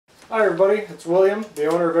Hi everybody, it's William, the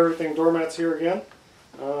owner of Everything Doormats here again,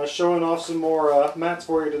 showing off some more mats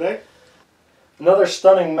for you today. Another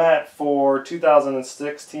stunning mat for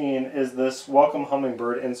 2016 is this Welcome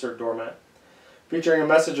Hummingbird Insert Doormat. Featuring a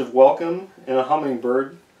message of welcome and a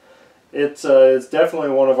hummingbird. It's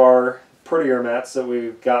definitely one of our prettier mats that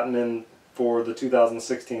we've gotten in for the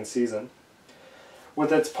 2016 season.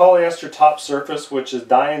 With its polyester top surface, which is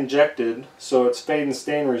dye injected so it's fade and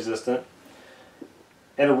stain resistant,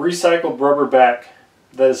 and a recycled rubber back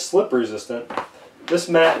that is slip resistant, this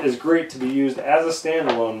mat is great to be used as a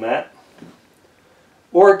standalone mat,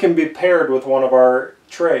 or it can be paired with one of our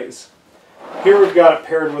trays. Here we've got it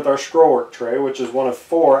paired with our scrollwork tray, which is one of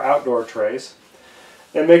 4 outdoor trays.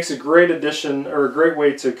 It makes a great addition, or a great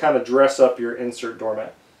way to kind of dress up your insert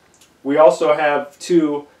doormat. We also have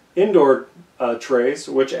 2 indoor trays,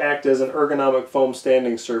 which act as an ergonomic foam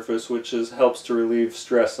standing surface, which helps to relieve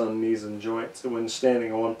stress on knees and joints when standing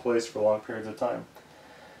in one place for long periods of time.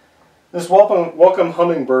 This Welcome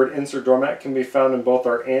Hummingbird Insert Doormat can be found in both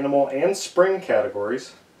our animal and spring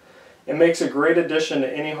categories. It makes a great addition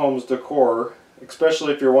to any home's decor,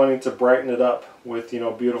 especially if you're wanting to brighten it up with,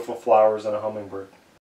 beautiful flowers and a hummingbird.